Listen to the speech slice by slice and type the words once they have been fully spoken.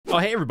Oh,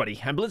 hey everybody,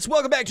 I'm Blitz.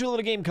 Welcome back to a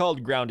little game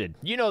called Grounded.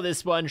 You know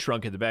this one,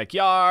 shrunk in the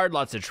backyard,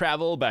 lots of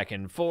travel, back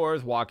and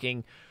forth,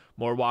 walking,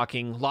 more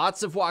walking,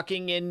 lots of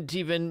walking, and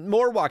even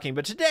more walking.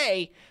 But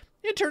today,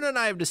 Intern and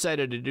I have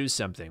decided to do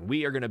something.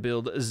 We are going to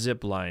build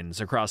zip lines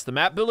across the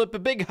map, build up a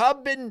big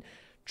hub, and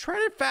try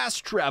to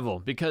fast travel,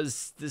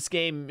 because this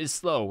game is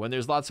slow when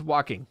there's lots of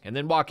walking, and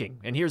then walking.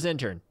 And here's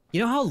Intern.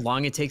 You know how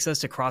long it takes us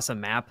to cross a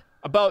map?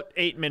 About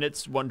 8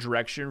 minutes, one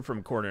direction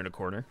from corner to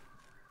corner.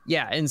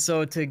 Yeah, and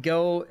so to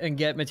go and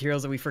get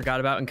materials that we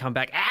forgot about and come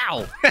back,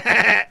 ow!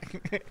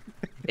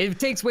 It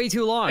takes way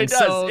too long. It does.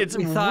 So it's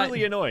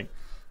really annoying.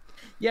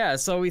 Yeah,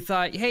 so we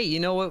thought, hey, you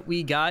know what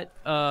we got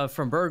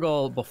from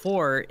Burgle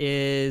before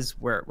is,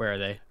 where are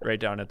they?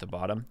 Right down at the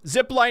bottom.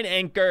 Zipline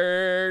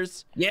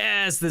anchors!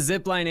 Yes, the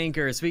zipline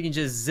anchors. We can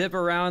just zip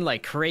around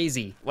like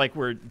crazy. Like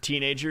we're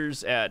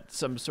teenagers at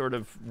some sort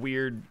of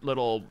weird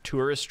little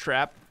tourist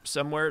trap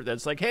somewhere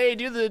that's like, hey,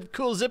 do the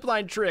cool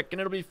zipline trick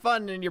and it'll be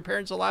fun and your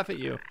parents will laugh at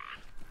you.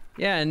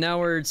 Yeah, and now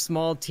we're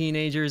small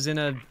teenagers in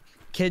a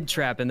kid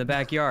trap in the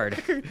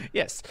backyard.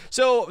 Yes.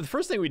 So the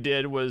first thing we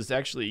did was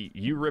actually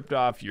you ripped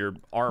off your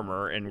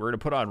armor and we're gonna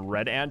put on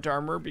red ant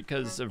armor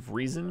because of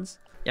reasons.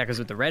 Yeah, because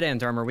with the red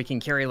ant armor, we can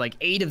carry like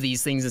 8 of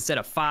these things instead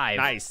of 5.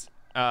 Nice.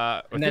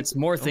 And that's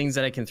more things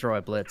that I can throw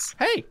at Blitz.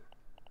 Hey,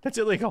 that's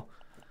illegal.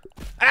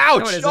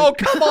 Ouch! No, oh,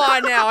 come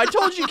on now. I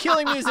told you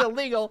killing me is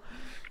illegal.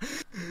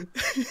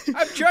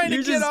 I'm trying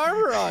to get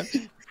armor on.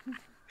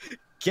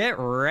 Get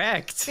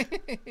wrecked.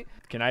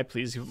 Can I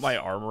please put my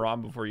armor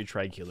on before you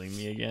try killing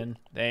me again?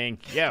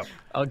 Thank you.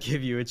 I'll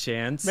give you a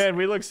chance. Man,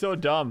 we look so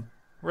dumb.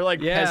 We're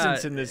like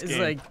peasants in this game. It's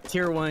like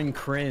tier 1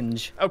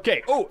 cringe.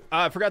 Okay. Oh,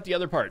 I forgot the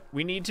other part.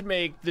 We need to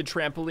make the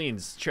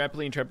trampolines.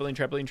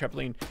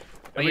 Trampoline.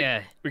 Oh,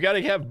 yeah. We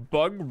gotta have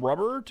bug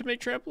rubber to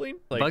make trampoline.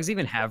 Like, bugs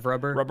even have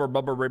rubber?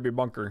 Rubber,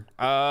 bunker.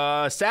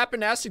 Sap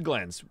and acid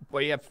glands.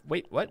 Wait,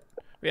 what?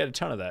 We had a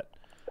ton of that.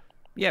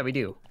 Yeah, we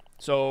do.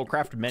 So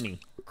craft many.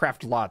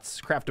 Craft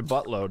lots. Craft a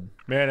buttload.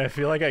 Man, I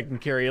feel like I can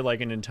carry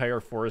like an entire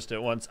forest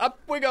at once. Up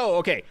we go.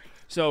 Okay,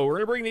 so we're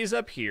gonna bring these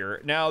up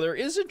here. Now there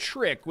is a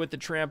trick with the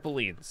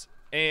trampolines,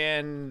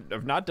 and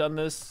I've not done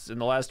this in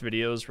the last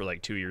videos. We're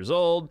like 2 years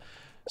old,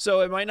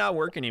 so it might not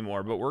work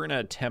anymore, but we're gonna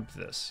attempt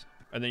this.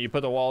 And then you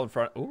put the wall in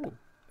front. Ooh,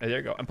 there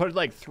you go. And put it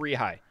like 3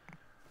 high.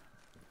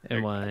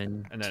 And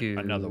 1, and then 2,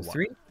 another one.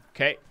 3.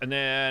 Okay, and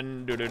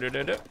then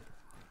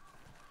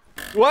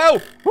Whoa!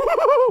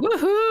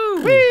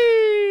 Woohoo!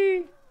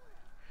 Whee!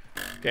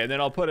 Okay, and then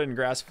I'll put in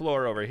grass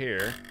floor over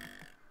here.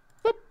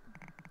 Boop.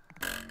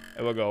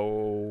 And we'll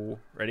go.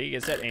 Ready?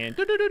 Get set and.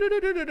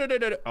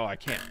 Oh, I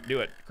can't do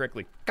it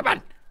correctly. Come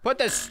on! Put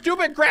the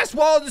stupid grass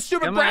wall in the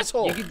stupid grass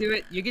hole! You can do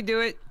it. You can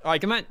do it. Oh,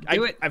 Come on,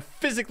 do it. I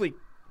physically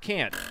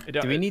can't.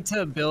 Do we need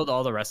to build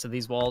all the rest of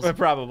these walls?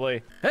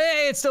 Probably.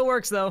 Hey, it still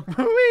works though.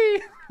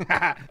 Whee!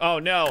 Oh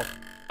no!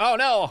 Oh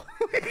no!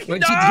 What'd you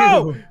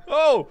do?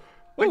 Oh!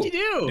 What'd you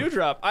do?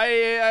 Dewdrop.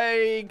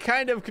 I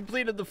kind of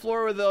completed the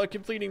floor without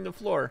completing the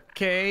floor.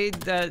 Okay,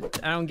 I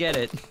don't get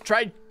it.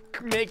 Try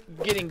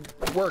getting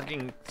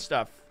working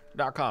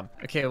stuff.com.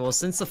 Okay, well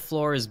since the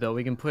floor is built,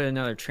 we can put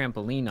another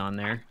trampoline on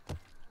there.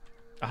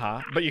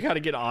 But you got to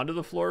get onto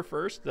the floor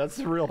first. That's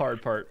the real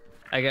hard part.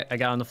 I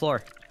got on the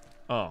floor.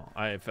 Oh,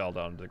 I fell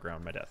down to the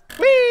ground. My death.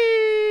 Whee!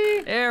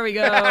 There we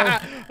go.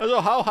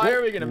 So how high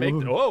are we gonna make?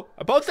 Oh,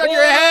 I bounced on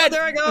your head.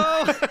 There I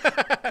go.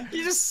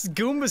 You just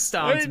Goomba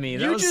stomped me.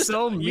 That was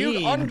so mean.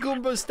 You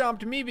un-Goomba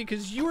stomped me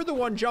because you were the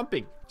one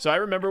jumping. So I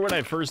remember when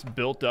I first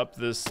built up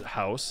this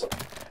house,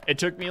 it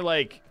took me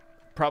like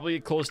probably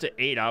close to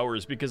 8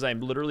 hours because I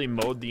literally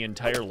mowed the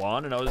entire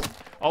lawn, and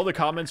all the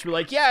comments were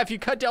like, "Yeah, if you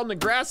cut down the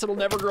grass, it'll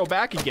never grow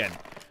back again."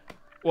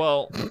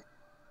 Well,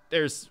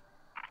 there's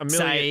a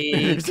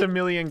million. There's a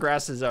million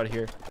grasses out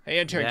here. Hey,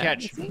 intern,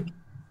 catch.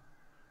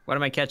 What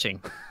am I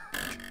catching?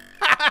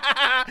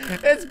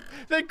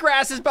 The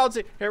grass is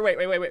bouncing. Here, wait.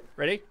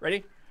 Ready?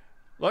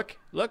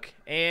 Look,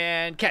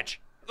 and catch.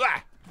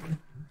 Ah!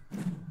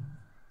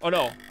 Oh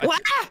no!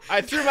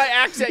 I threw my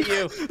axe at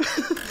you.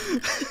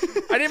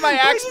 I need my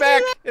axe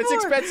back. It's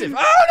expensive.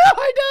 Oh no!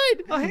 I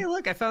died. Oh hey,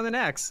 look! I found an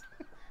axe.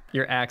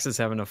 Your axe is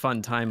having a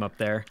fun time up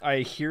there. I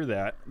hear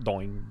that.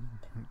 Doing.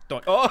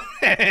 Oh!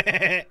 Look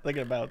at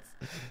it bounce.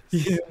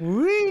 Yeah.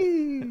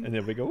 Whee! And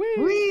then we go whee!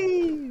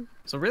 Whee!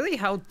 So really,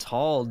 how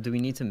tall do we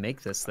need to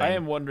make this thing? I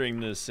am wondering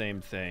the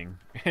same thing.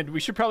 And we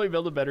should probably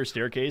build a better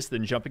staircase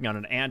than jumping on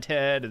an ant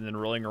head and then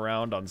rolling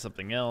around on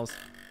something else.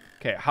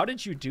 Okay, how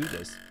did you do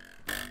this?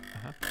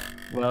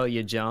 Well,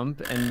 you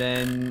jump and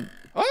then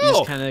you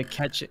just kind of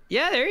catch it.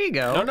 Yeah, there you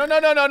go.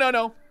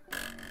 No.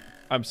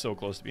 I'm so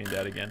close to being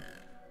dead again.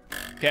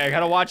 Okay, I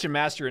gotta watch a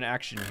master in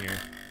action here.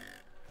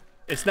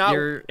 It's not.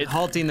 You're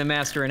halting the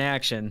master in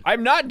action.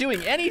 I'm not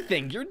doing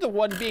anything. You're the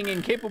one being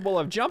incapable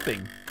of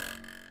jumping.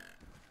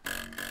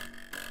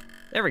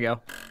 There we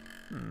go.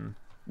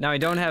 Now I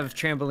don't have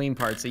trampoline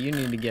parts, so you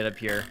need to get up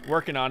here.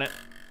 Working on it.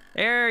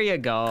 There you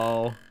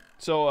go.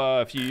 So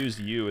if you use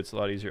U, it's a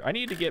lot easier. I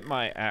need to get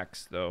my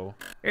axe though.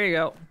 There you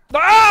go.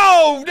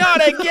 Oh,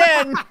 not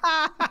again!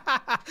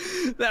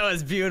 That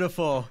was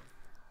beautiful.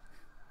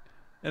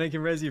 And I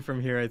can res you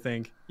from here, I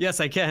think. Yes,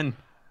 I can.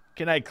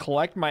 Can I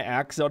collect my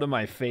axe out of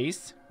my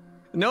face?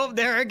 Nope,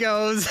 there it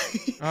goes.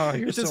 Oh,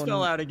 you're it just so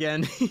fell out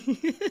again.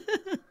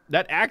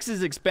 That axe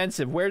is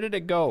expensive. Where did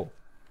it go?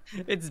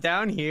 It's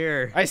down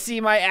here. I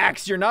see my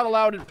axe. You're not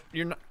allowed to...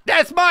 You're not...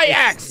 That's my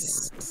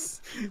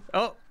axe!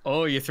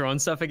 Oh, you're throwing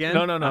stuff again?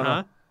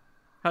 No.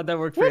 How'd that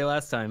work for you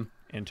last time?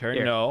 In turn,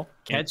 Here. no.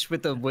 Catch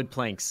with the wood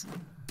planks.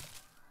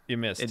 You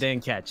missed. It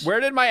didn't catch. Where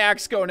did my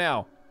axe go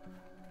now?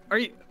 Are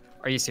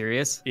you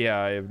serious?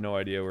 Yeah, I have no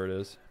idea where it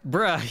is.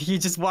 Bruh, you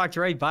just walked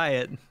right by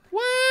it.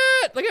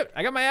 What? Look at,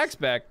 I got my axe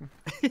back.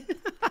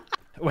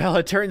 Well,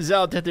 it turns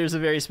out that there's a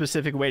very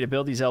specific way to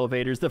build these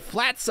elevators. The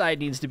flat side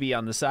needs to be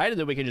on the side, and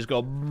then we can just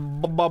go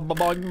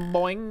boing,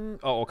 boing.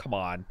 Oh, come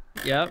on.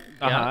 Yep.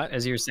 Uh-huh.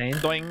 As you're saying.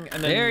 Boing,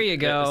 and then, there you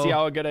go. See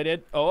how good I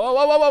did?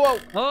 Oh.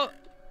 Oh,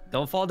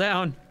 don't fall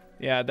down.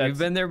 Yeah, we've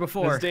been there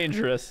before. That's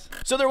dangerous.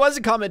 So there was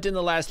a comment in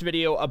the last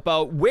video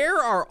about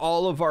where are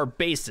all of our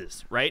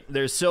bases, right?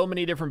 There's so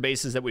many different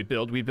bases that we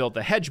build. We built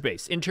the hedge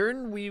base. In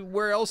turn,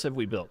 where else have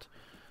we built?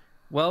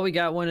 Well, we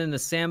got one in the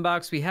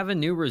sandbox. We have a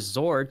new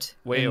resort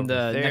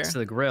next to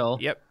the grill.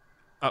 Yep.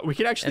 We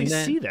can actually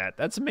see that.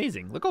 That's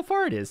amazing. Look how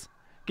far it is.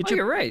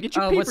 You're right. Get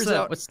your peepers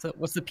out.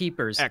 What's the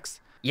peepers? X.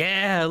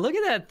 Yeah, look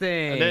at that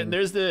thing. And then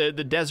there's the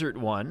desert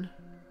one.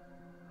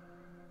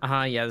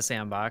 Yeah, the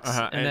sandbox.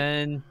 And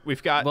then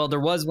we've got... Well, there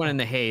was one in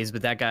the haze,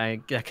 but that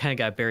kind of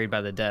got buried by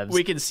the devs.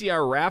 We can see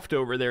our raft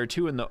over there,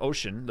 too, in the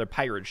ocean, the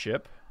pirate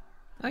ship.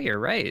 Oh, you're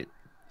right.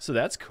 So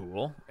that's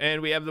cool.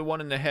 And we have the one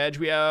in the hedge.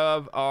 We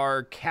have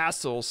our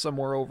castle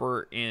somewhere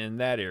over in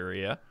that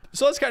area.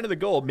 So that's kind of the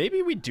goal.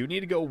 Maybe we do need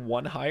to go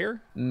one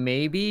higher.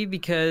 Maybe,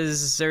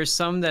 because there's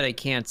some that I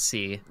can't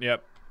see.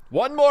 Yep.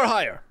 One more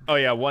higher. Oh,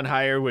 yeah, one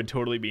higher would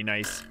totally be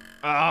nice.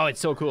 Oh, it's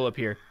so cool up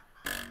here.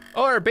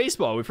 Oh, our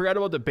baseball. We forgot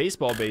about the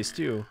baseball base,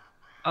 too.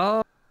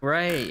 Oh,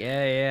 right.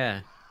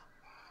 Yeah.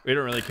 We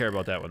don't really care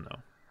about that one,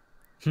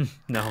 though.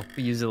 No,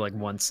 we use it like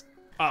once.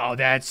 Oh,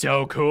 that's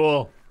so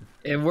cool.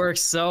 It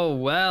works so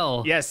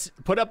well. Yes,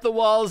 put up the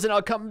walls and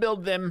I'll come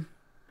build them.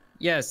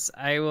 Yes,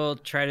 I will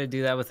try to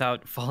do that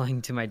without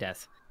falling to my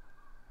death.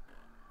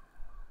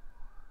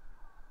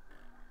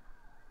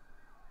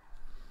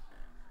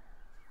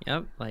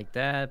 Yep, like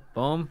that.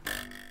 Boom.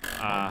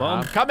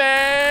 Boom.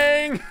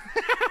 Coming!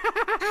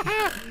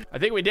 I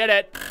think we did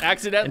it.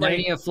 Accidentally. And I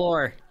need a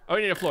floor. Oh,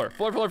 we need a floor.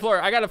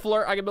 Floor. I got a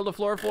floor. I can build a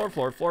floor. Floor.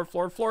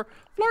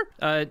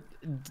 Are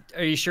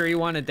you sure you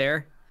want it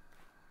there?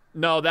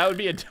 No, that would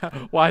be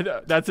why?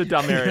 That's a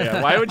dumb area.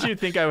 Why would you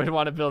think I would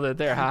want to build it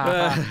there?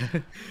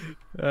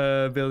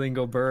 Building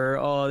go burr.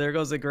 Oh, there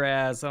goes the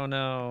grass. Oh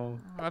no.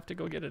 I'll have to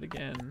go get it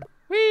again.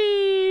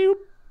 Whee!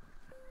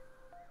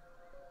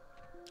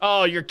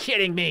 Oh, you're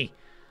kidding me.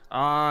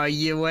 Oh,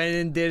 you went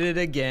and did it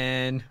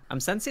again. I'm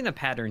sensing a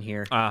pattern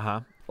here.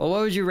 Well,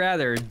 what would you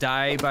rather?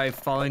 Die by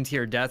falling to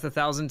your death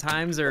 1,000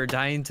 times or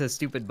dying to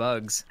stupid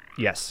bugs?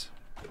 Yes.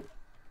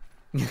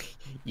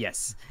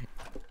 Yes.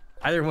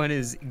 Either one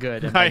is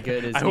good. And by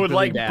good is I would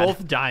like bad.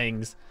 both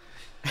dyings.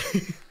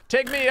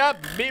 Take me up,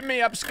 beat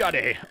me up,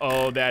 Scotty.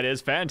 Oh, that is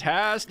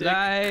fantastic.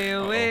 Die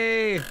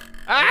away.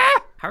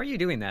 Ah! How are you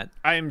doing that?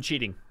 I am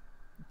cheating.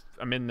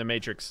 I'm in the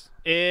Matrix.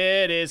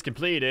 It is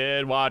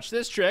completed. Watch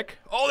this trick.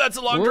 Oh, that's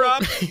a long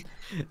drop.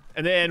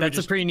 And then that's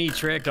a pretty neat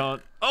trick. Oh,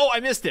 I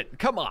missed it.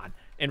 Come on.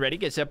 And ready,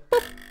 get set.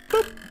 Boop,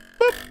 boop,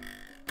 boop,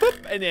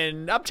 boop. And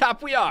then up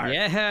top we are.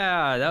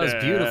 Yeah, that was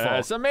beautiful.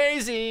 That's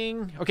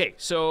amazing. Okay,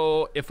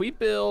 so if we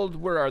build,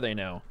 where are they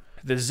now?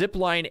 The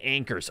zipline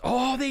anchors.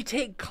 Oh, they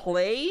take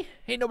clay?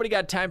 Ain't nobody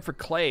got time for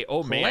clay.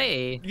 Oh,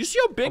 clay? Man. You see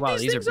how big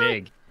these things are?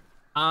 Big.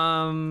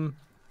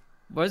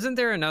 Wasn't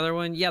there another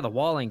one? Yeah, the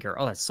wall anchor.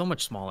 Oh, that's so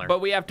much smaller. But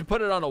we have to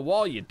put it on a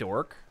wall, you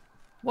dork.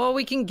 Well,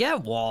 we can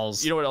get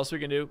walls. You know what else we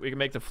can do? We can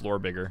make the floor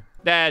bigger.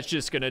 That's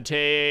just gonna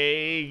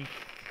take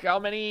how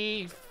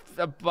many?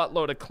 A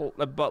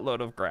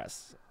buttload of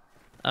grass.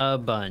 A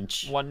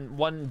bunch. One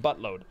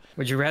buttload.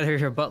 Would you rather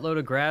a buttload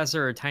of grass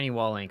or a tiny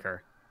wall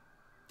anchor?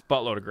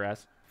 Buttload of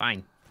grass.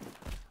 Fine.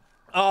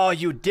 Oh,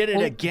 you did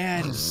it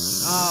again.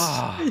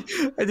 Oh.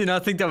 I did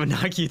not think that would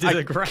knock you to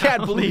the ground. I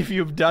can't believe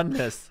you've done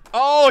this.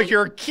 Oh,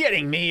 you're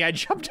kidding me. I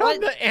jumped on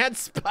the ant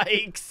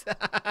spikes.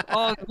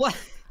 Oh, what?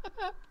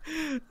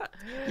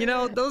 You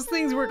know, those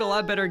things work a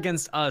lot better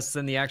against us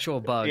than the actual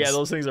bugs. Yeah,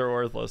 those things are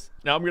worthless.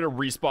 Now I'm going to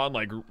respawn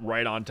like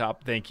right on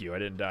top. Thank you. I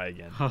didn't die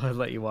again. Oh, I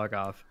let you walk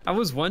off. I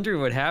was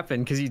wondering what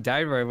happened because you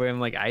died right away. I'm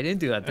like, I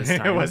didn't do that this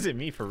time. It wasn't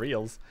me for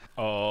reals.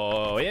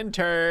 Oh,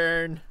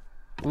 intern.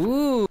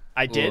 Ooh.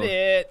 I did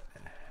it.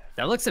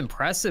 That looks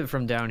impressive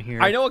from down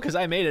here. I know, because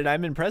I made it.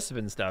 I'm impressive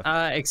and stuff.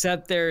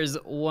 Except there's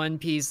one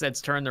piece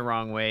that's turned the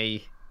wrong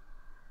way.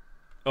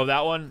 Oh,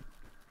 that one?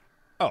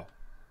 Oh,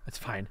 that's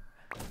fine.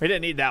 We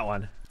didn't need that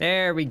one.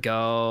 There we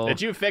go.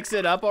 Did you fix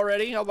it up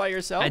already all by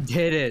yourself? I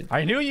did it.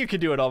 I knew you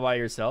could do it all by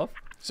yourself.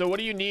 So what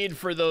do you need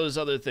for those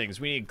other things?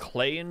 We need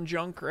clay and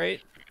junk,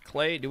 right?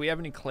 Clay? Do we have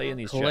any clay in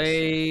these chests?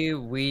 Clay,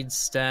 weed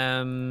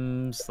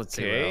stems. Let's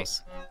see what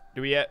else.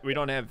 Do we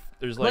don't have,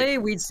 there's like... Clay,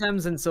 weed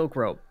stems, and silk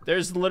rope.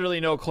 There's literally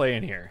no clay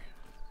in here.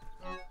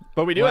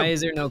 But we do Why have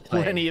is there no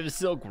clay? plenty of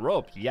silk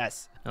rope.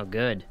 Yes. Oh,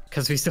 good.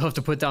 Because we still have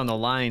to put down the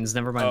lines.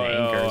 Never mind the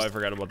anchors. Oh, I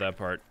forgot about that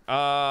part.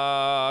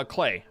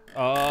 Clay.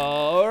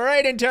 All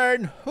right,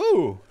 intern.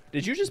 Who?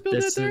 Did you just build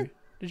it there?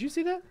 Did you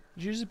see that?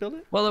 Did you just build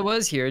it? Well, it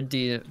was here. Do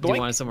you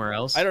want it somewhere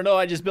else? I don't know.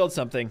 I just built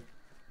something.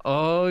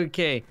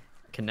 Okay.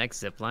 Connect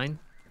zipline.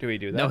 Do we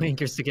do that? No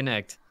anchors to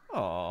connect.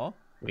 Aw.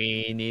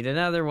 We need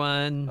another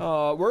one.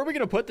 Where are we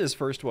gonna put this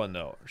first one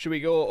though? Should we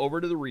go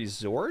over to the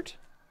resort,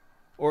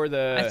 or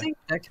the? I think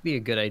that could be a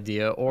good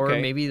idea, or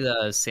maybe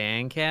the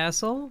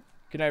sandcastle.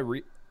 Can I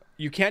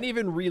You can't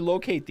even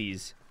relocate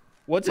these.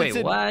 What?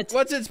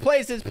 What's its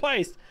place? Its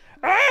place.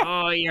 Ah!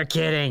 Oh, you're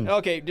kidding.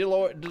 Okay,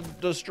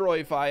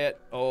 destroyify it.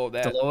 Oh,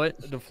 that. Below it.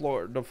 The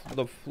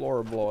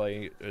floor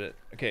boy.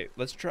 Okay,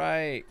 let's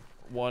try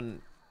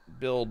one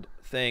build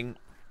thing.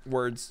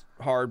 Words,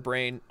 hard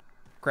brain,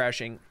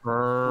 crashing,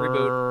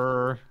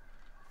 reboot.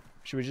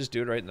 Should we just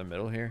do it right in the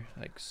middle here?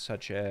 Like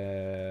such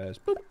as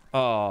boop.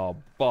 Oh,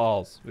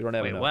 balls. We don't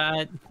have enough.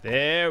 What?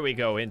 There we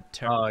go.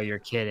 Oh, you're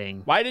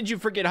kidding. Why did you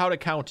forget how to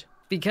count?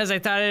 Because I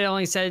thought it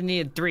only said it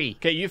needed 3.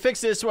 Okay, you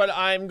fix this one.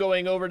 I'm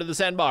going over to the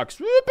sandbox.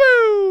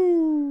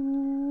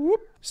 Whoop-oo!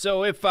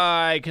 So if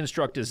I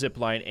construct a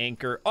zipline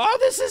anchor. Oh,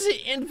 this is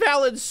an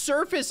invalid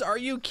surface. Are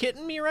you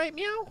kidding me right,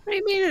 Meow? What do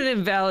you mean an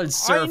invalid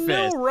surface?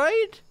 I know,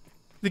 right?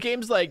 The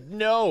game's like,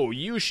 no,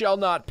 you shall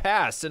not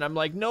pass. And I'm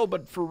like, no,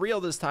 but for real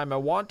this time, I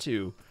want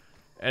to.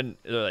 And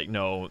they're like,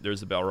 no,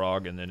 there's a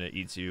Balrog, and then it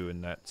eats you,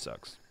 and that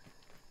sucks.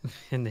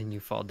 And then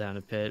you fall down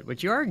a pit,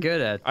 which you are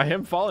good at. I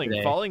am falling.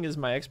 Today. Falling is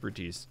my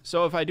expertise.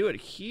 So if I do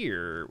it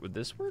here, would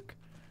this work?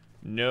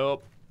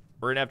 Nope.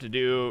 We're going to have to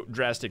do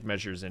drastic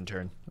measures,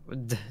 intern.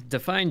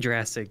 Define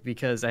drastic,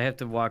 because I have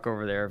to walk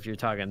over there if you're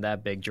talking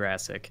that big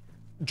Jurassic.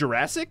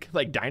 Jurassic?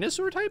 Like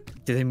dinosaur type?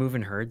 Do they move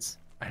in herds?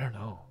 I don't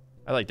know.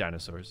 I like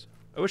dinosaurs.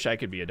 I wish I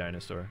could be a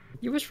dinosaur.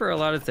 You wish for a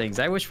lot of things.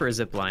 I wish for a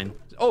zip line.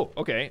 Oh,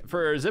 okay.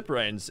 For zip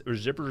lines,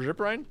 zip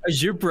line? A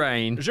zip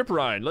line. Zip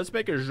line. Let's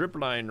make a zip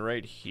line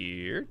right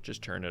here.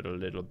 Just turn it a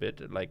little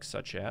bit, like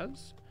such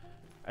as.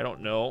 I don't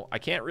know. I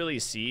can't really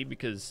see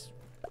because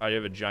I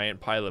have a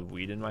giant pile of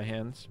weed in my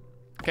hands.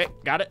 Okay,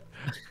 got it.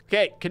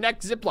 Okay,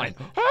 connect zip line.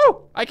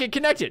 Oh, I can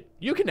connect it.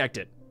 You connect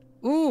it.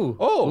 Ooh.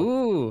 Oh.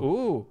 Ooh.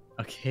 Ooh.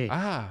 Okay.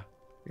 Ah.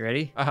 You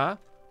ready? Uh-huh.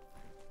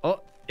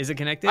 Oh, is it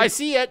connected? I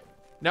see it.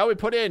 Now we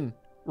put in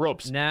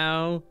ropes.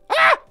 Now.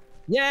 Ah!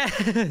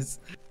 Yes.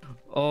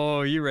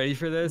 Oh, you ready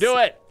for this? Do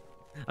it.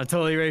 I'm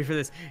totally ready for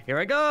this. Here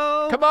I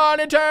go. Come on,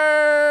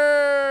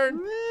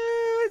 intern.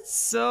 It's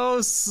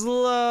so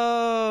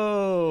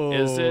slow.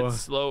 Is it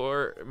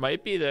slower? It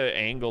might be the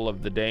angle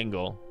of the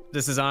dangle.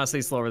 This is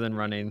honestly slower than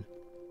running.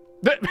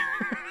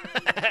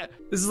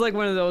 This is like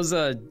one of those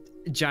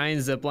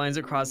giant zip lines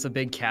across the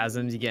big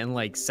chasms you get in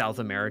like South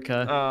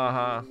America.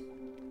 Uh-huh.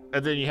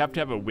 And then you have to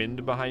have a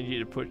wind behind you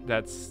to put.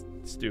 That's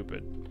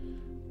stupid.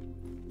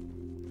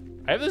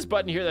 I have this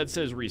button here that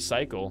says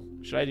recycle.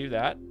 Should I do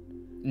that?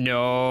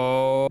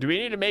 No. Do we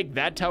need to make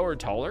that tower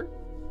taller?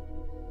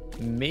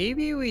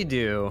 Maybe we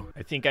do.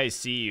 I think I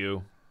see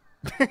you.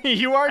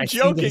 You are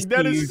joking.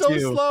 That is so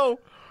slow.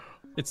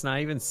 It's not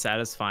even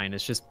satisfying.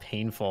 It's just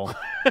painful.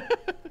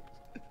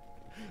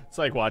 It's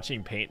like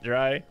watching paint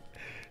dry.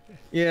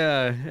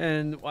 Yeah,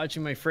 and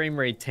watching my frame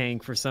rate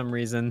tank for some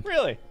reason.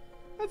 Really?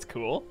 That's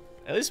cool.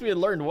 At least we had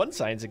learned one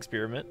science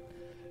experiment.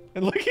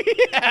 And look,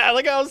 yeah,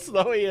 look how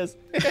slow he is.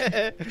 Coming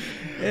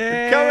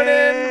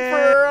in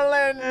for a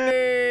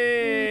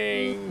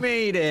landing.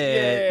 Made it.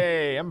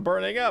 Yay! I'm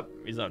burning up.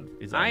 He's on.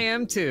 I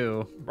am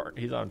too.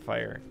 He's on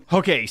fire.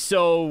 Okay,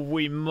 so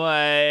we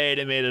might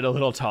have made it a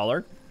little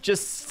taller.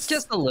 Just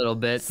a little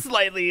bit.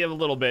 Slightly a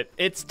little bit.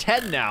 It's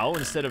 10 now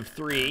instead of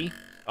 3.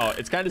 Oh,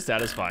 it's kind of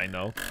satisfying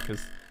though,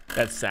 because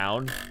that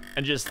sound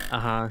and just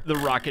the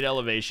rocket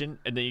elevation,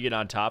 and then you get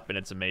on top and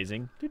it's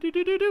amazing.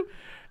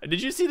 And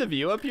did you see the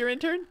view up here,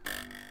 intern?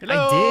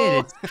 Hello? I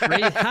did. It's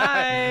pretty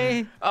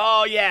high.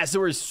 Oh yeah, so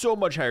we're so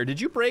much higher. Did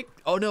you break?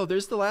 Oh no,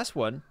 there's the last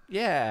one.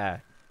 Yeah.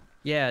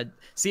 Yeah.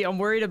 See, I'm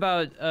worried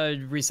about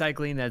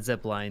recycling that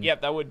zip line.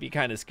 Yep, that would be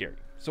kind of scary.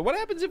 So what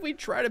happens if we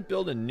try to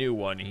build a new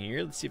one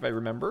here? Let's see if I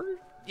remember.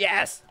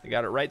 Yes, I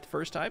got it right the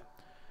first time.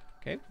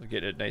 Okay, we'll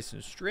get it nice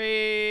and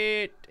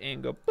straight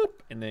and go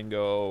boop, and then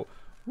go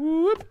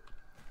whoop.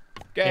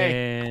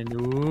 Okay. And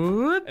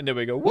whoop. And then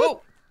we go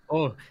whoop.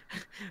 Oh,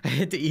 I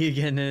hit the E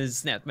again and it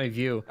snapped my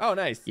view. Oh,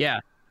 nice. Yeah.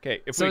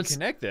 Okay, if we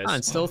connect this.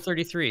 It's still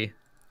 33.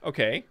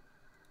 Okay.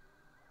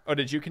 Oh,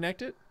 did you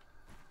connect it?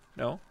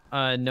 No?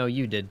 No,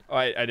 you did. Oh,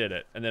 I did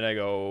it. And then I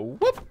go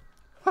whoop.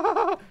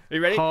 Are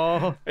you ready?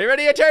 Oh. Are you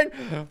ready? A turn.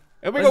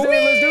 And we go.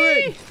 Let's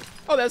do it.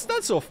 Oh, that's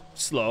not so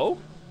slow.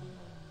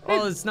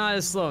 Well, it's not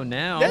as slow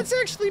now. That's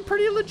actually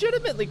pretty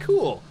legitimately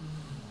cool.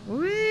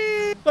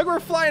 Whee! Look, we're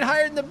flying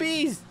higher than the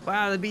bees.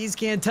 Wow, the bees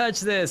can't touch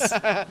this.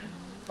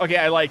 Okay,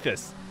 I like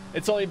this.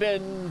 It's only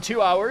been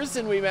 2 hours,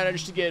 and we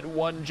managed to get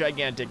one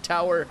gigantic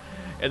tower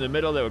in the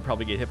middle that would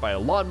probably get hit by a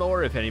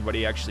lawnmower if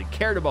anybody actually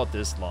cared about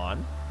this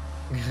lawn.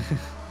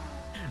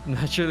 I'm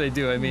not sure they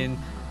do. I mean,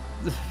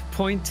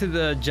 point to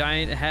the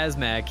giant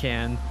hazmat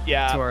can to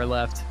our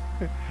left.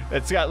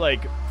 It's got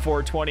like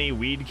 420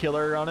 weed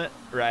killer on it.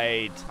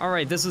 Right. All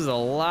right, this is a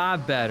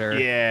lot better.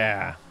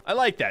 Yeah. I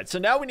like that. So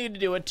now we need to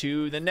do it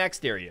to the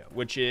next area,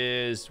 which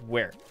is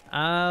where?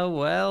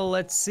 Well,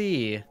 let's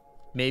see.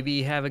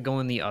 Maybe have it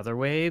going the other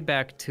way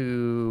back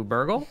to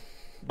Burgle?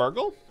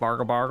 Burgle?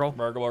 Bargle.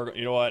 Bargle.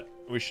 You know what?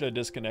 We should have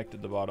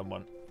disconnected the bottom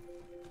one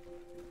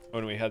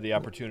when we had the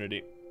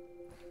opportunity.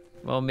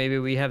 Well, maybe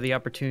we have the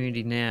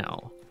opportunity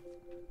now.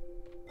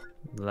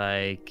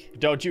 Like...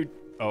 Don't you...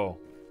 Oh.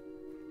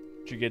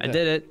 Did you get that? I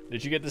did it.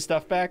 Did you get the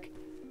stuff back?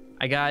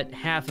 I got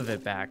half of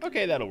it back.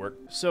 Okay, that'll work.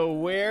 So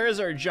where's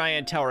our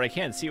giant tower? I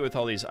can't see it with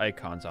all these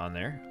icons on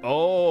there.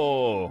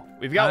 Oh,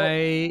 we've got...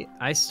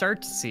 I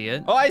start to see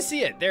it. Oh, I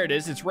see it. There it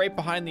is. It's right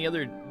behind the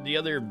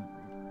other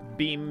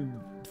beam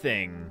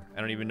thing.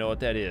 I don't even know what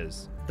that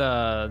is.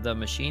 The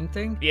machine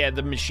thing? Yeah,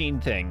 the machine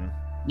thing.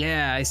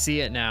 Yeah, I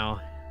see it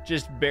now.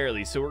 Just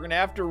barely. So we're gonna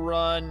have to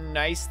run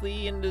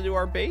nicely into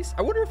our base.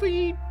 I wonder if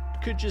we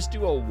could just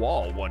do a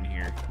wall one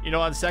here. You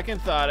know, on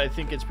second thought, I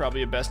think it's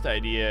probably a best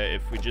idea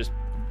if we just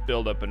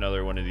build up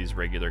another one of these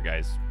regular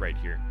guys right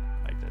here,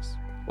 like this.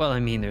 Well, I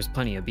mean, there's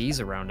plenty of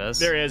bees around us.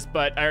 There is,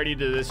 but I already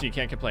did this, so you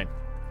can't complain.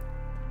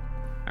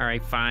 All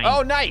right, fine.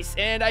 Oh, nice,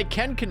 and I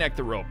can connect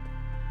the rope.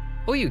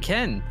 Oh, you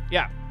can?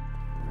 Yeah.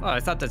 Oh, I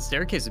thought that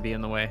staircase would be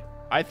in the way.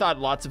 I thought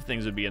lots of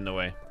things would be in the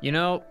way. You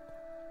know,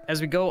 as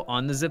we go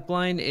on the zip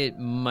line, it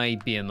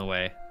might be in the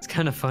way. It's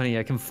kind of funny.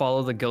 I can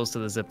follow the ghost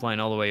of the zip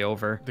line all the way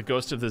over. The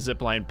ghost of the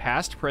zip line,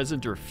 past,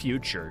 present, or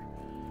future?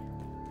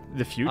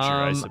 The future,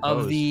 I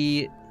suppose. Of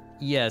the...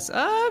 Yes,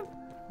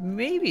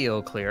 maybe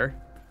it'll clear.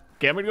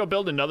 Okay, I'm gonna go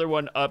build another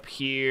one up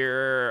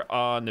here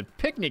on the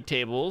picnic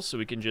table so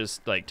we can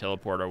just like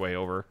teleport our way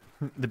over.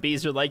 The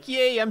bees are like,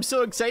 yay, I'm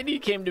so excited you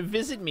came to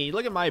visit me.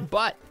 Look at my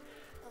butt.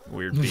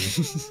 Weird bee.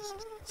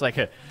 It's like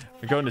you're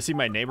going to see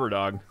my neighbor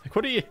dog. Like,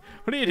 what are you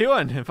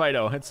doing,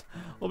 Fido? It's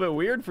a little bit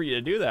weird for you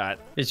to do that.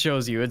 It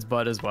shows you its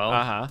butt as well.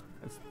 Uh-huh.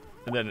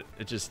 And then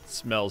it just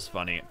smells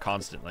funny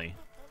constantly.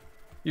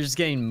 You're just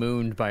getting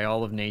mooned by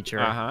all of nature.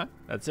 Uh-huh.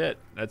 That's it.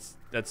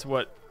 That's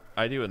what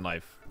I do in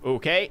life.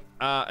 Okay.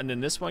 And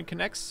then this one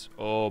connects.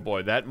 Oh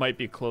boy, that might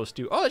be close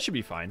to. Oh, that should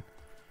be fine.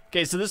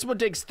 Okay, so this one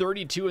takes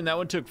 32 and that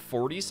one took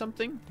 40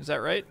 something. Is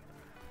that right?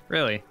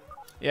 Really?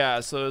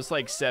 Yeah, so it's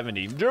like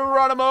 70.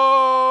 Geronimo!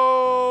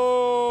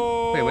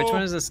 Wait, which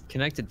one is this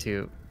connected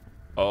to?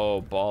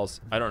 Oh,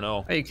 balls. I don't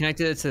know. Oh, you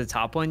connected it to the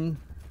top one?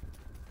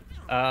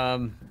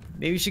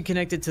 Maybe you should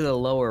connect it to the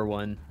lower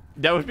one.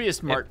 That would be a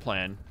smart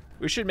plan.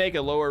 We should make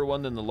a lower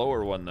one than the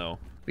lower one, though.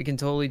 We can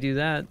totally do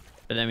that,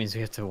 but that means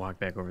we have to walk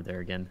back over there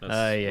again. That's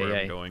where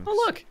I'm going. Oh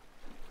look,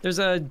 there's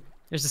a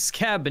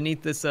scab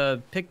beneath this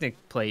picnic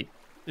plate.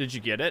 Did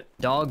you get it?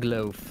 Dog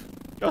loaf.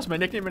 That was my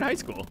nickname in high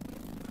school.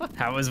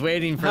 I was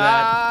waiting for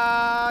that.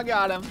 Ah,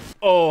 got him.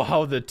 Oh,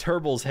 how the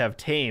turbals have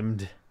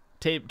tamed.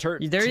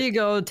 There you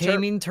go,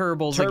 taming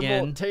turbals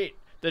again.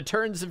 The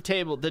turns of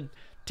table.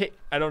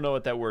 I don't know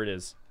what that word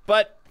is,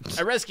 but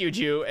I rescued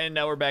you, and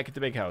now we're back at the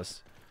big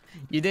house.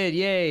 You did,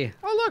 yay.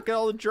 Oh, look,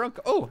 all the drunk.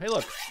 Oh, hey,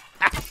 look.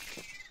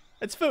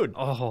 It's food.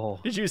 Oh.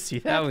 Did you see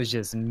that? That was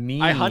just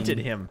mean. I hunted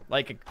him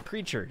like a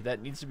creature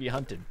that needs to be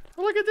hunted.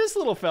 Oh, look at this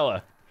little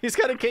fella. He's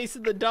got a case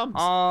of the dumps.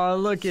 Oh,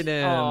 look at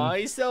him. Oh,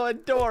 he's so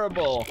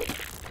adorable.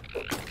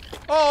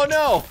 Oh,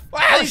 no.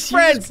 Wow, Oh, he's he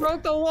friends. just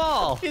broke the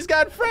wall. He's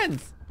got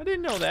friends. I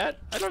didn't know that.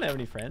 I don't have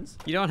any friends.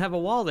 You don't have a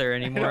wall there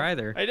anymore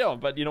either. I don't,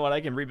 but you know what?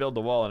 I can rebuild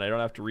the wall, and I don't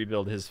have to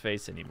rebuild his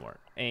face anymore.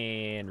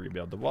 And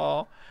rebuild the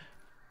wall.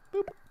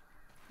 Boop.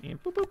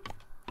 And boop, boop.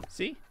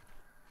 See?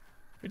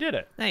 We did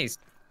it. Nice.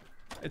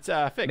 It's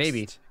fixed.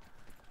 Maybe.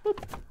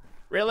 Boop.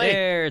 Really?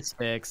 There, it's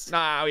fixed.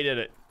 Nah, we did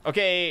it.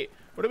 Okay,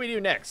 what do we do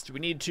next? We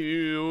need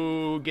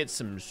to get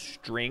some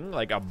string,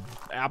 like a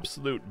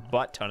absolute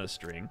butt ton of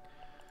string.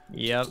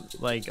 Yep,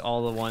 like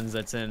all the ones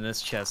that's in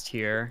this chest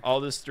here.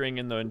 All the string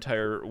in the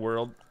entire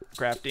world.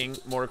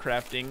 Crafting, more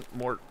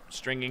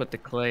stringing. Put the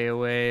clay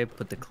away,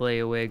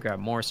 grab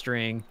more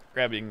string.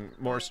 Grabbing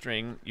more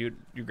string. You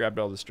grabbed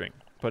all the string.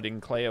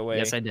 Putting clay away.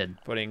 Yes, I did.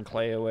 Putting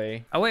clay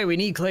away. Oh wait, we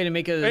need clay to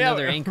make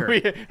another anchor.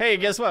 Hey,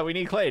 guess what? We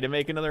need clay to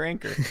make another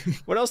anchor.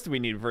 What else do we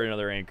need for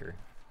another anchor?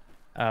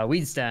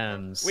 Weed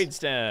stems. Weed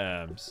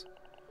stems.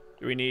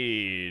 Do we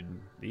need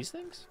these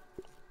things?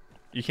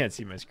 You can't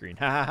see my screen.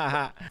 Ha ha ha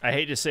ha. I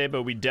hate to say it,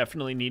 but we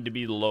definitely need to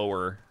be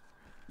lower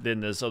than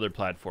this other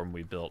platform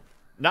we built.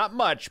 Not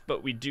much,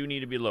 but we do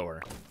need to be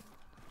lower.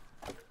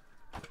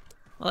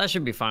 Well, that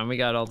should be fine. We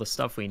got all the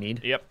stuff we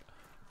need. Yep.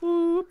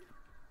 Whoop.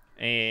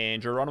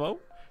 And Geronimo.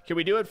 Can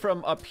we do it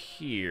from up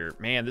here?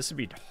 Man, this would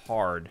be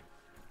hard.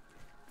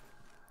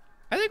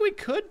 I think we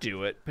could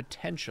do it,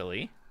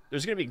 potentially.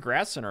 There's going to be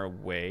grass in our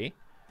way.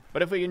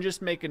 But if we can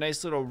just make a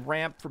nice little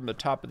ramp from the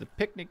top of the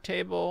picnic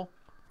table.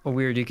 Oh,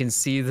 weird. You can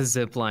see the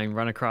zip line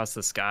run across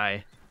the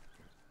sky.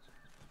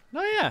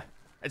 Oh, yeah.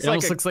 It's It like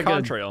almost a looks like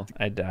contrail.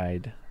 I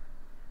died.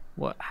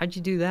 What? How'd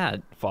you do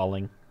that?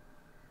 Falling.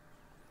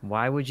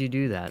 Why would you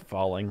do that?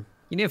 Falling.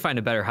 You need to find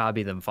a better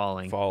hobby than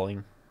falling.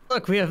 Falling.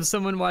 Look, we have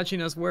someone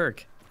watching us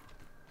work.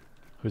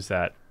 Who's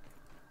that?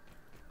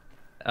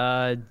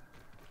 I'll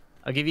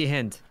give you a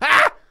hint.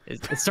 Ah!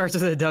 It starts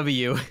with a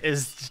W.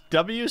 Is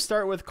W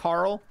start with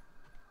Carl?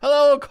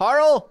 Hello,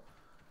 Carl.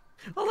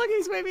 Oh, look,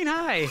 he's waving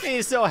hi.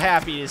 He's so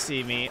happy to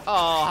see me.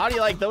 Oh, how do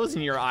you like those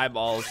in your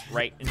eyeballs?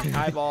 Right in the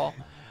eyeball.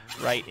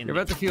 Right in You're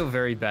about to feel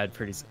very bad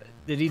pretty soon.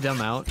 Did he dumb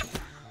out?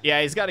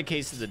 Yeah, he's got a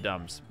case of the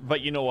dumbs.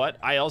 But you know what?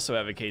 I also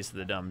have a case of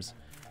the dumbs.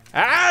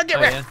 Ah, get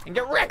wrecked! Yeah? And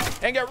get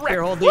wrecked! And get wrecked!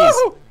 Here, hold these.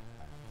 Woo-hoo!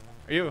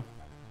 Are you?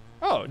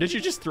 Oh, did you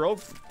just throw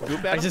goop at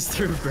him? I just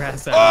threw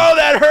grass at him. Oh,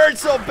 that hurt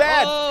so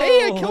bad! Oh,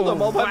 hey, I killed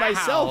him all by wow.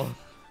 myself.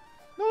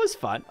 That was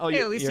fun. Oh,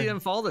 Hey, at least he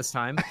didn't fall this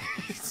time.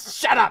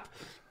 Shut up!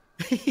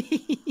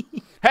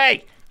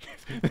 Hey!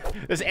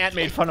 This ant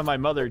made fun of my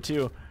mother,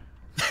 too.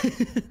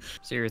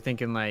 So you're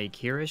thinking like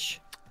here-ish?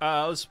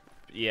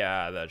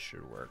 Yeah, that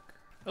should work.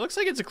 It looks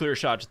like it's a clear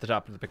shot to the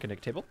top of the picnic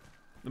table.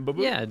 Boop,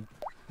 boop. Yeah.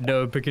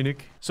 No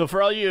picnic. So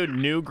for all you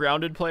new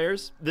grounded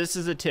players, this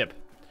is a tip.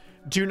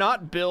 Do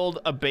not build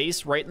a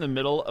base right in the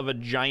middle of a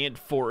giant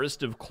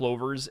forest of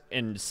clovers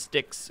and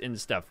sticks and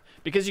stuff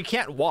because you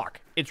can't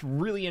walk. It's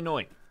really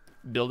annoying.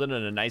 Build it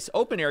in a nice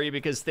open area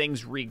because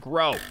things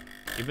regrow,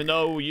 even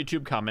though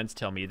YouTube comments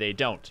tell me they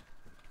don't.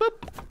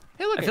 Boop.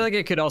 Hey, look. I feel like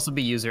it could also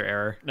be user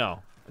error.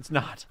 No, it's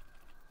not.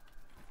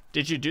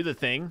 Did you do the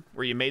thing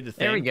where you made the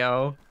thing? There we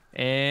go.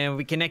 And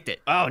we connect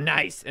it. Oh,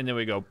 nice. And then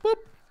we go boop.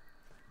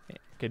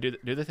 Okay,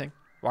 do the thing.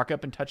 Walk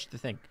up and touch the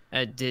thing.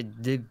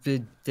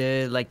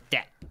 Did like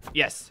that.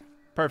 Yes.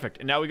 Perfect.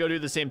 And now we go do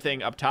the same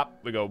thing up top.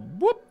 We go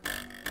whoop.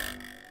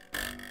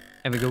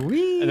 And we go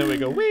wee. And then we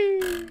go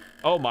wee.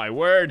 Oh, my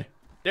word.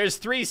 There's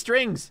 3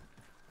 strings.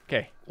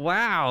 Okay.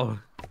 Wow.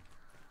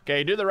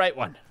 Okay, do the right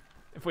one.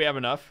 If we have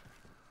enough.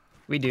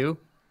 We do.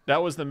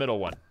 That was the middle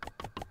one.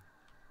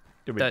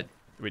 Did we? That-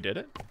 We did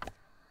it?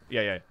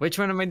 Yeah. Which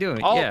one am I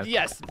doing? Oh, yeah.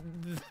 yes.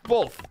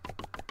 Both.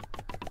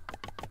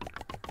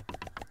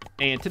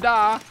 And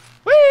ta-da.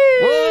 Whee!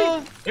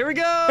 Whoa, here we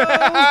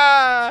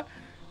go.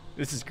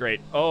 This is great.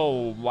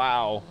 Oh,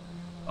 wow.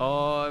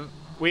 Oh,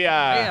 We,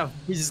 yeah.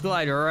 We just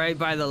glide right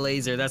by the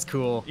laser. That's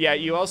cool. Yeah,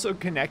 you also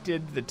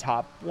connected the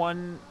top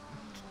one.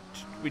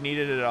 We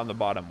needed it on the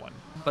bottom one.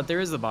 But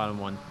there is the bottom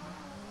one.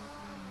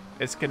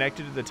 It's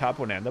connected to the top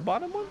one and the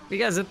bottom one? We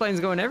got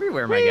ziplines going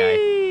everywhere, my guy.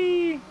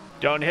 Whee!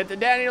 Don't hit the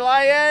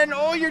dandelion.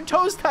 Oh, your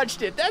toes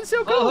touched it. That's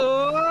so cool.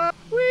 Oh,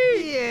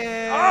 Whee!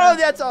 yeah. Oh,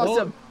 that's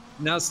awesome.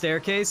 Now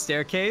staircase.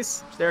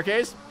 Staircase.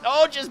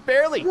 Oh, just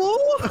barely.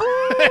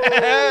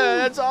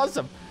 That's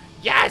awesome.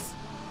 Yes!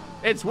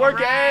 It's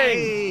working.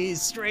 Right,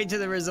 straight to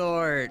the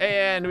resort.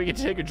 And we get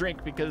to take a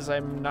drink because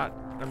I'm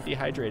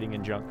dehydrating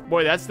and junk.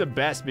 Boy, that's the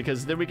best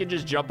because then we can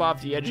just jump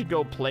off the edge and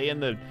go play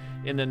in the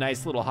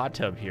nice little hot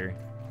tub here.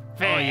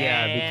 Oh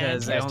yeah,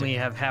 because I Fantastic. only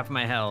have half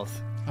my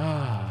health.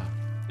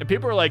 And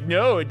people are like,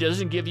 no, it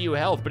doesn't give you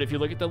health. But if you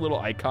look at the little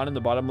icon in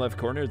the bottom left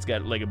corner, it's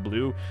got like a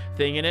blue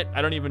thing in it.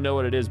 I don't even know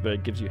what it is, but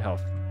it gives you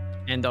health.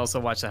 And also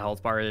watch the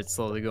health bar. It's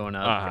slowly going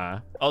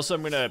up. Also,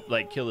 I'm gonna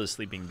like kill this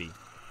sleeping bee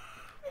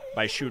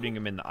by shooting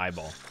him in the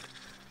eyeball.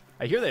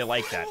 I hear they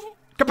like that.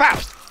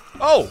 Kapow!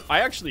 Oh,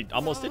 I actually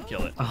almost did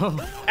kill it. Oh.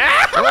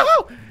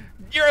 Ow!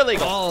 You're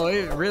illegal. Oh,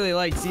 it really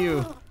likes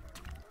you.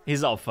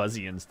 He's all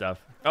fuzzy and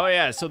stuff. Oh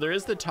yeah, so there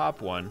is the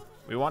top one.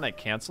 We want to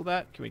cancel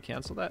that. Can we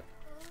cancel that?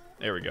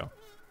 There we go.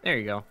 There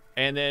you go.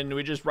 And then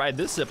we just ride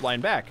this zip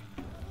line back.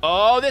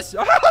 Oh, the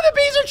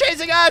bees are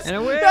chasing us! And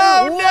away.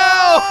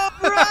 No!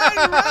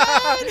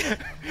 Run!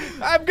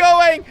 I'm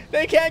going!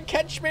 They can't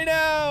catch me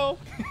now!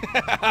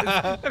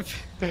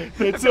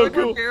 It's so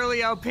cool. We're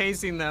barely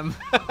outpacing them.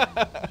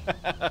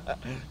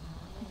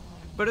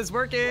 But it's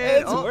working.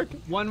 It's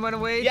working. One went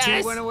away,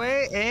 Yes. 2 went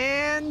away,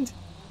 and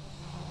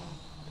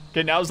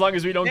Okay, now as long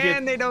as we don't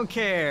get... they don't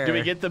care. Do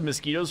we get the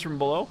mosquitoes from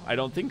below? I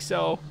don't think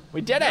so. We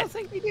did it! I don't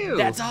think we do.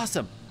 That's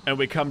awesome. And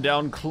we come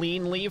down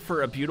cleanly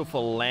for a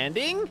beautiful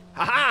landing.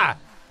 Haha!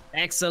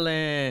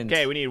 Excellent.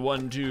 Okay, we need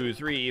 1, 2,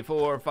 3,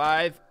 4,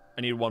 5.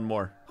 I need one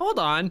more. Hold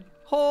on.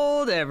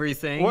 Hold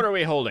everything. What are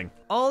we holding?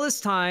 All this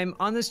time,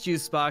 on this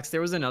juice box,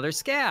 there was another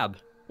scab.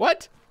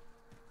 What?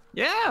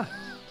 Yeah.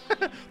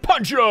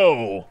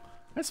 Poncho!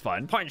 That's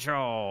fun.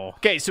 Poncho.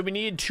 Okay, so we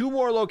need 2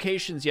 more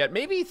locations yet.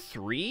 Maybe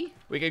 3?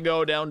 We could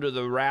go down to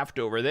the raft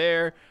over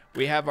there.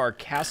 We have our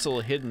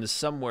castle hidden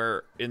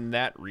somewhere in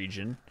that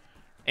region.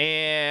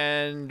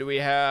 And we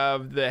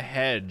have the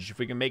hedge. If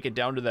we can make it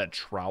down to that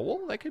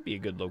trowel, that could be a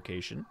good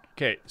location.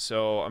 Okay,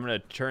 so I'm going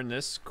to turn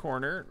this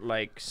corner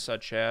like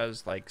such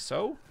as like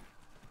so.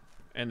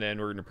 And then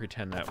we're going to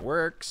pretend that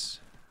works.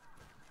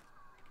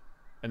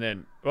 And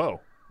then, oh,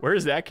 where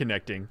is that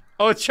connecting?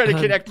 Oh, it's trying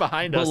to connect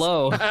behind us.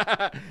 Below.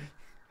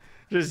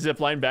 Just zip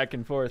line back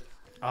and forth.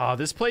 Oh,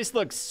 this place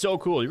looks so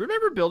cool. You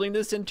remember building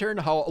this, intern?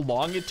 How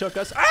long it took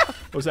us? Ah!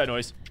 What was that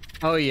noise?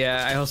 Oh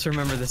yeah, I also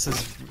remember this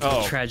is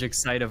Oh. the tragic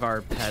sight of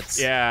our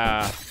pets.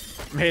 Yeah.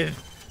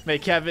 May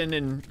Kevin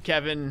and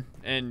Kevin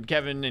and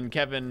Kevin and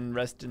Kevin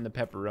rest in the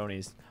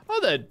pepperonis.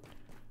 Oh,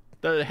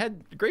 the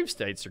head grave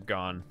states are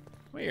gone.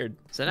 Weird.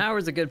 So now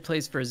is a good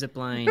place for a zip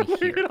line Look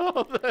here. at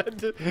all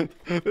that.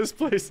 This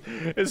place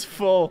is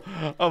full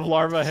of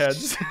larva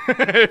heads.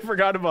 I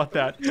forgot about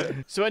that.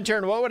 So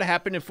intern, what would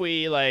happen if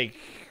we like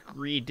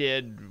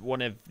redid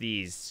one of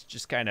these,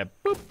 just kind of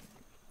boop.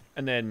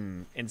 And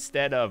then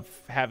instead of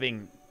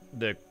having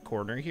the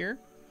corner here,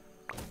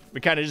 we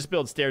kind of just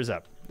build stairs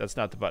up. That's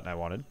not the button I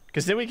wanted.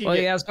 Because then we can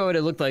you asked what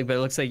it looked like, but it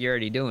looks like you're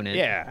already doing it.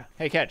 Yeah.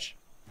 Hey, catch.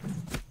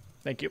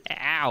 Thank you.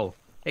 Ow.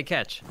 Hey,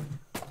 catch.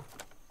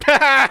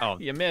 Oh,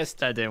 you missed.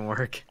 That didn't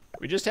work.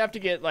 We just have to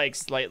get, like,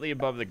 slightly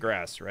above the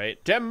grass,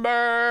 right?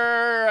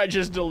 Timber! I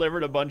just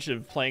delivered a bunch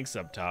of planks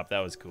up top. That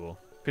was cool.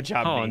 Good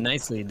job, Oh, me.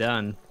 Nicely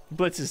done.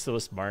 Blitz is so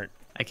smart.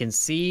 I can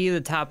see the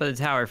top of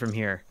the tower from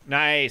here.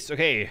 Nice.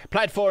 Okay,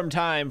 platform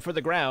time for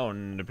the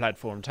ground.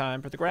 Platform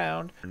time for the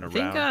ground. I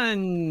think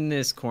on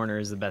this corner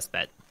is the best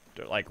bet.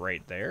 Like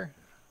right there?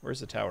 Where's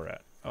the tower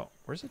at? Oh,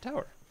 where's the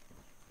tower?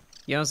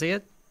 You don't see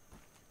it?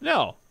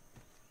 No.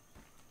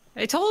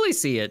 I totally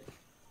see it.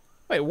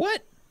 Wait,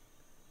 what?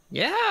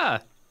 Yeah.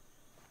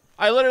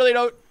 I literally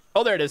don't.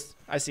 Oh, there it is.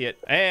 I see it.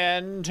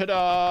 And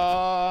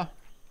ta-da!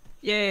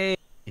 Yay.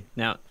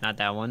 No, not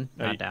that one.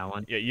 No, Not that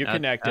one. Yeah, you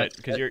connect it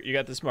because you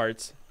got the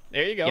smarts.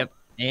 There you go. Yep.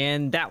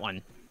 And that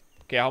one.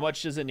 Okay, how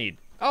much does it need?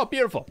 Oh,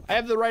 beautiful. I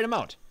have the right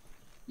amount.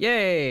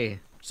 Yay.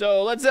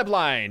 So let's zip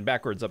line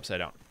backwards, upside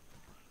down.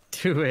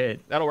 Do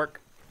it. That'll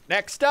work.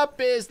 Next up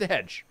is the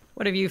hedge.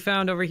 What have you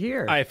found over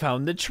here? I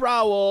found the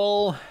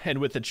trowel, and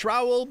with the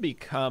trowel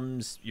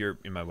becomes, you're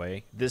in my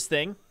way, this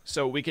thing.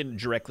 So we can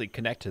directly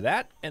connect to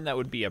that, and that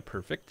would be a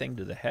perfect thing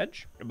to the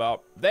hedge.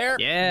 About there.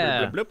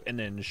 Yeah. Bloop, bloop, bloop, and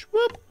then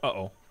swoop.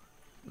 Uh-oh.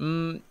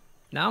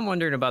 Now I'm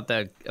wondering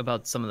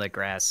about some of the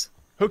grass.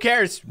 Who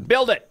cares?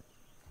 Build it.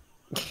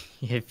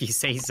 If you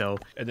say so.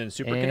 And then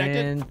super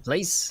connected. And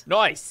place.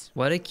 Nice.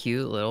 What a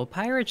cute little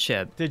pirate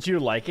ship. Did you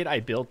like it?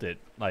 I built it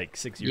like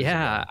 6 years ago.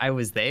 Yeah, I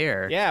was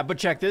there. Yeah, but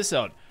check this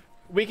out.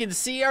 We can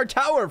see our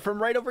tower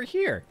from right over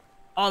here.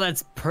 Oh,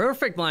 that's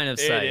perfect line of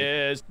sight.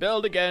 It is.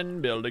 Build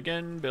again, build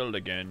again, build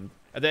again.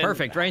 And then,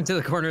 Perfect, right into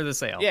the corner of the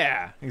sail.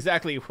 Yeah,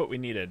 exactly what we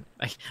needed.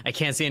 I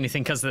can't see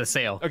anything because of the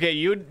sail. Okay,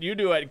 you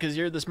do it because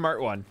you're the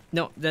smart one.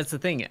 No, that's the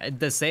thing.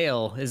 The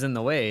sail is in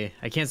the way.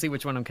 I can't see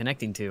which one I'm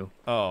connecting to.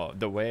 Oh,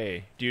 the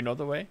way. Do you know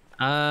the way?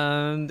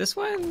 This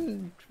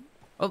one.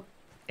 Oh,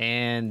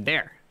 and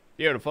there.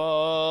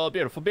 Beautiful,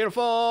 beautiful,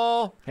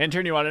 beautiful.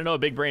 Intern, you want to know a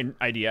big brain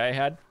idea I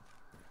had?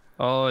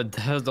 Oh,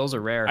 those are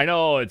rare. I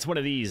know, it's one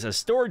of these, a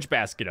storage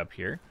basket up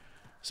here.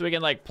 So we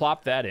can like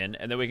plop that in,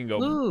 and then we can go,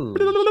 Ooh.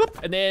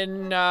 and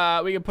then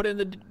we can put in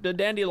the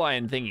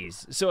dandelion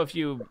thingies. So if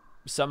you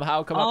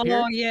somehow come up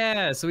here. Oh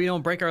yeah, so we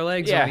don't break our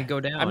legs when we go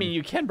down. I mean,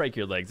 you can break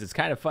your legs. It's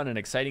kind of fun and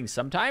exciting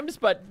sometimes,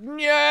 but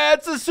yeah,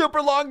 it's a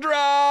super long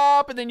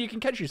drop, and then you can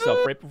catch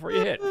yourself right before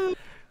you hit.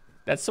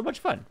 That's so much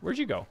fun. Where'd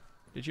you go?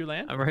 Did you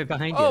land? I'm right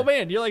behind you. Oh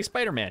man, you're like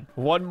Spider-Man.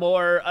 One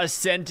more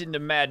ascent into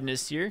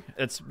madness here.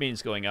 That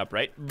means going up,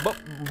 right? Boop,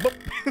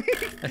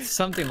 boop. That's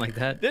something like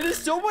that. That is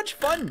so much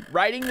fun,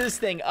 riding this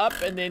thing up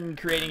and then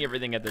creating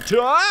everything at the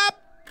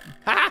top.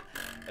 Ha!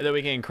 And then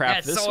we can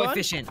craft this so one.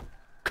 efficient.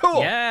 Cool.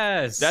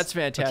 Yes. That's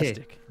fantastic.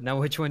 Okay, now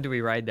which one do we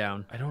ride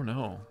down? I don't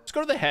know. Let's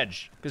go to the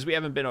hedge because we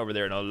haven't been over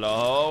there in a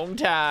long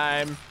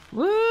time.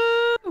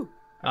 Woo!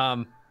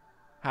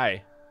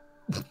 Hi.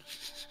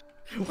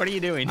 What are you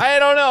doing? I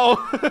don't know.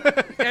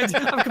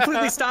 I'm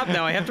completely stopped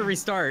now. I have to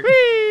restart.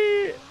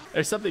 Whee!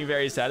 There's something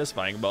very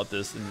satisfying about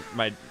this and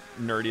my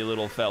nerdy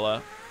little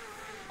fella.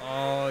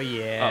 Oh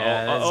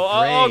yeah.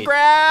 Oh,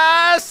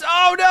 grass!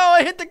 Oh no,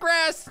 I hit the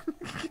grass.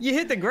 You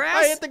hit the grass?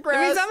 I hit the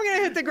grass. That means I'm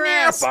gonna hit the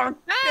grass.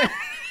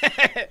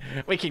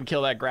 We can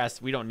kill that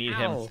grass. We don't need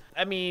him. Ow.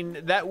 I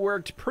mean, that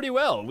worked pretty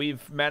well.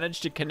 We've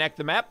managed to connect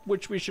the map,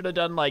 which we should have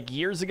done like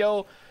years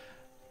ago.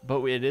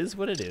 But it is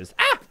what it is.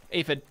 Ah!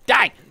 Aphid,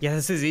 die! Yeah,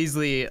 this is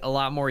easily a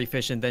lot more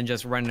efficient than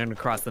just running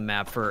across the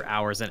map for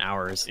hours and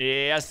hours.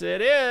 Yes,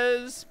 it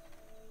is.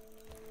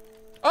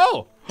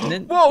 Oh!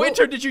 Then, whoa,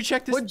 intern, did you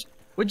check this?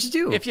 What'd you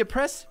do? If you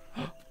press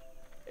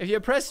G.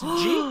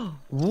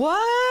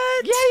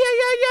 What? Yeah.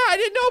 I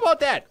didn't know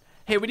about that.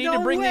 Hey, we need to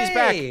bring these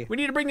back. We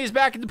need to bring these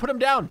back and put them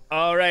down.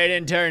 All right,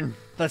 intern.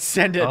 Let's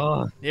send it.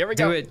 Oh, Here we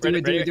go.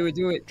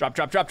 Do it. Drop.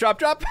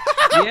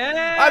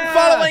 Yeah. I'm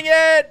following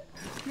it.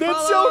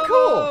 That's so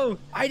Follow. cool.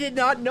 I did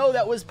not know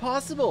that was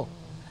possible.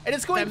 And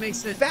it's going That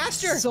makes it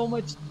faster. so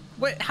much.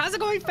 Wait, how's it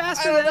going I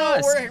faster don't than know.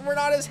 us? We're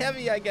not as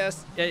heavy, I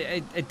guess.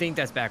 I think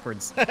that's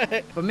backwards.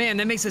 But man,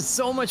 that makes it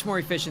so much more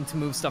efficient to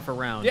move stuff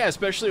around. Yeah,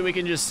 especially we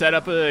can just set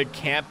up a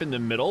camp in the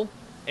middle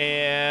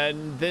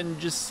and then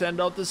just send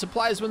out the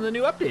supplies when the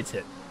new updates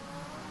hit.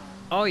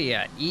 Oh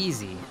yeah,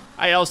 easy.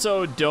 I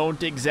also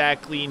don't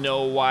exactly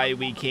know why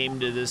we came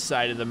to this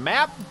side of the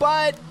map,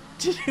 but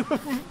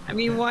I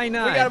mean, why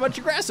not? we got a bunch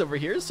of grass over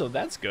here, so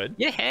that's good.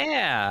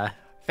 Yeah.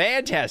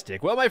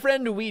 Fantastic. Well, my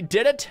friend, we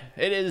did it.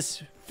 It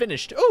is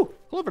finished. Oh,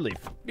 cloverleaf.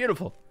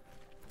 Beautiful.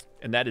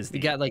 And that is We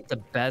got like the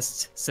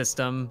best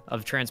system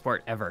of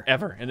transport ever.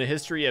 ever in the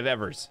history of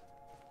evers.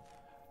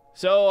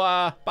 So,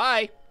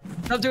 bye.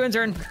 Up to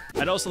intern.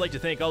 I'd also like to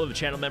thank all of the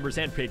channel members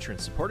and Patreon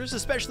supporters,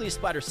 especially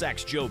Splatter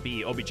Sacks, Joe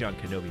B, Obi-John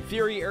Kenobi,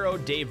 Fury Arrow,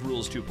 Dave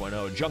Rules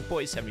 2.0, Junk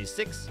Boy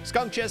 76,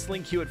 Skunk Chest,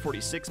 Link Hewitt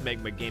 46,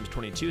 Magma Games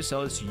 22,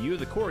 Celis You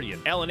the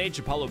Cordian, Alan H,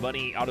 Apollo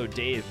Bunny, Auto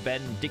Dave,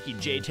 Ben, Dickie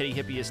J, Teddy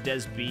Hippias,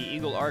 Des B,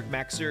 Eagle Arc,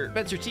 Maxer,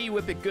 Spencer T,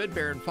 Whip It Good,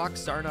 Baron Fox,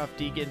 Sarnoff,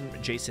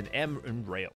 Deegan, Jason M, and Rail.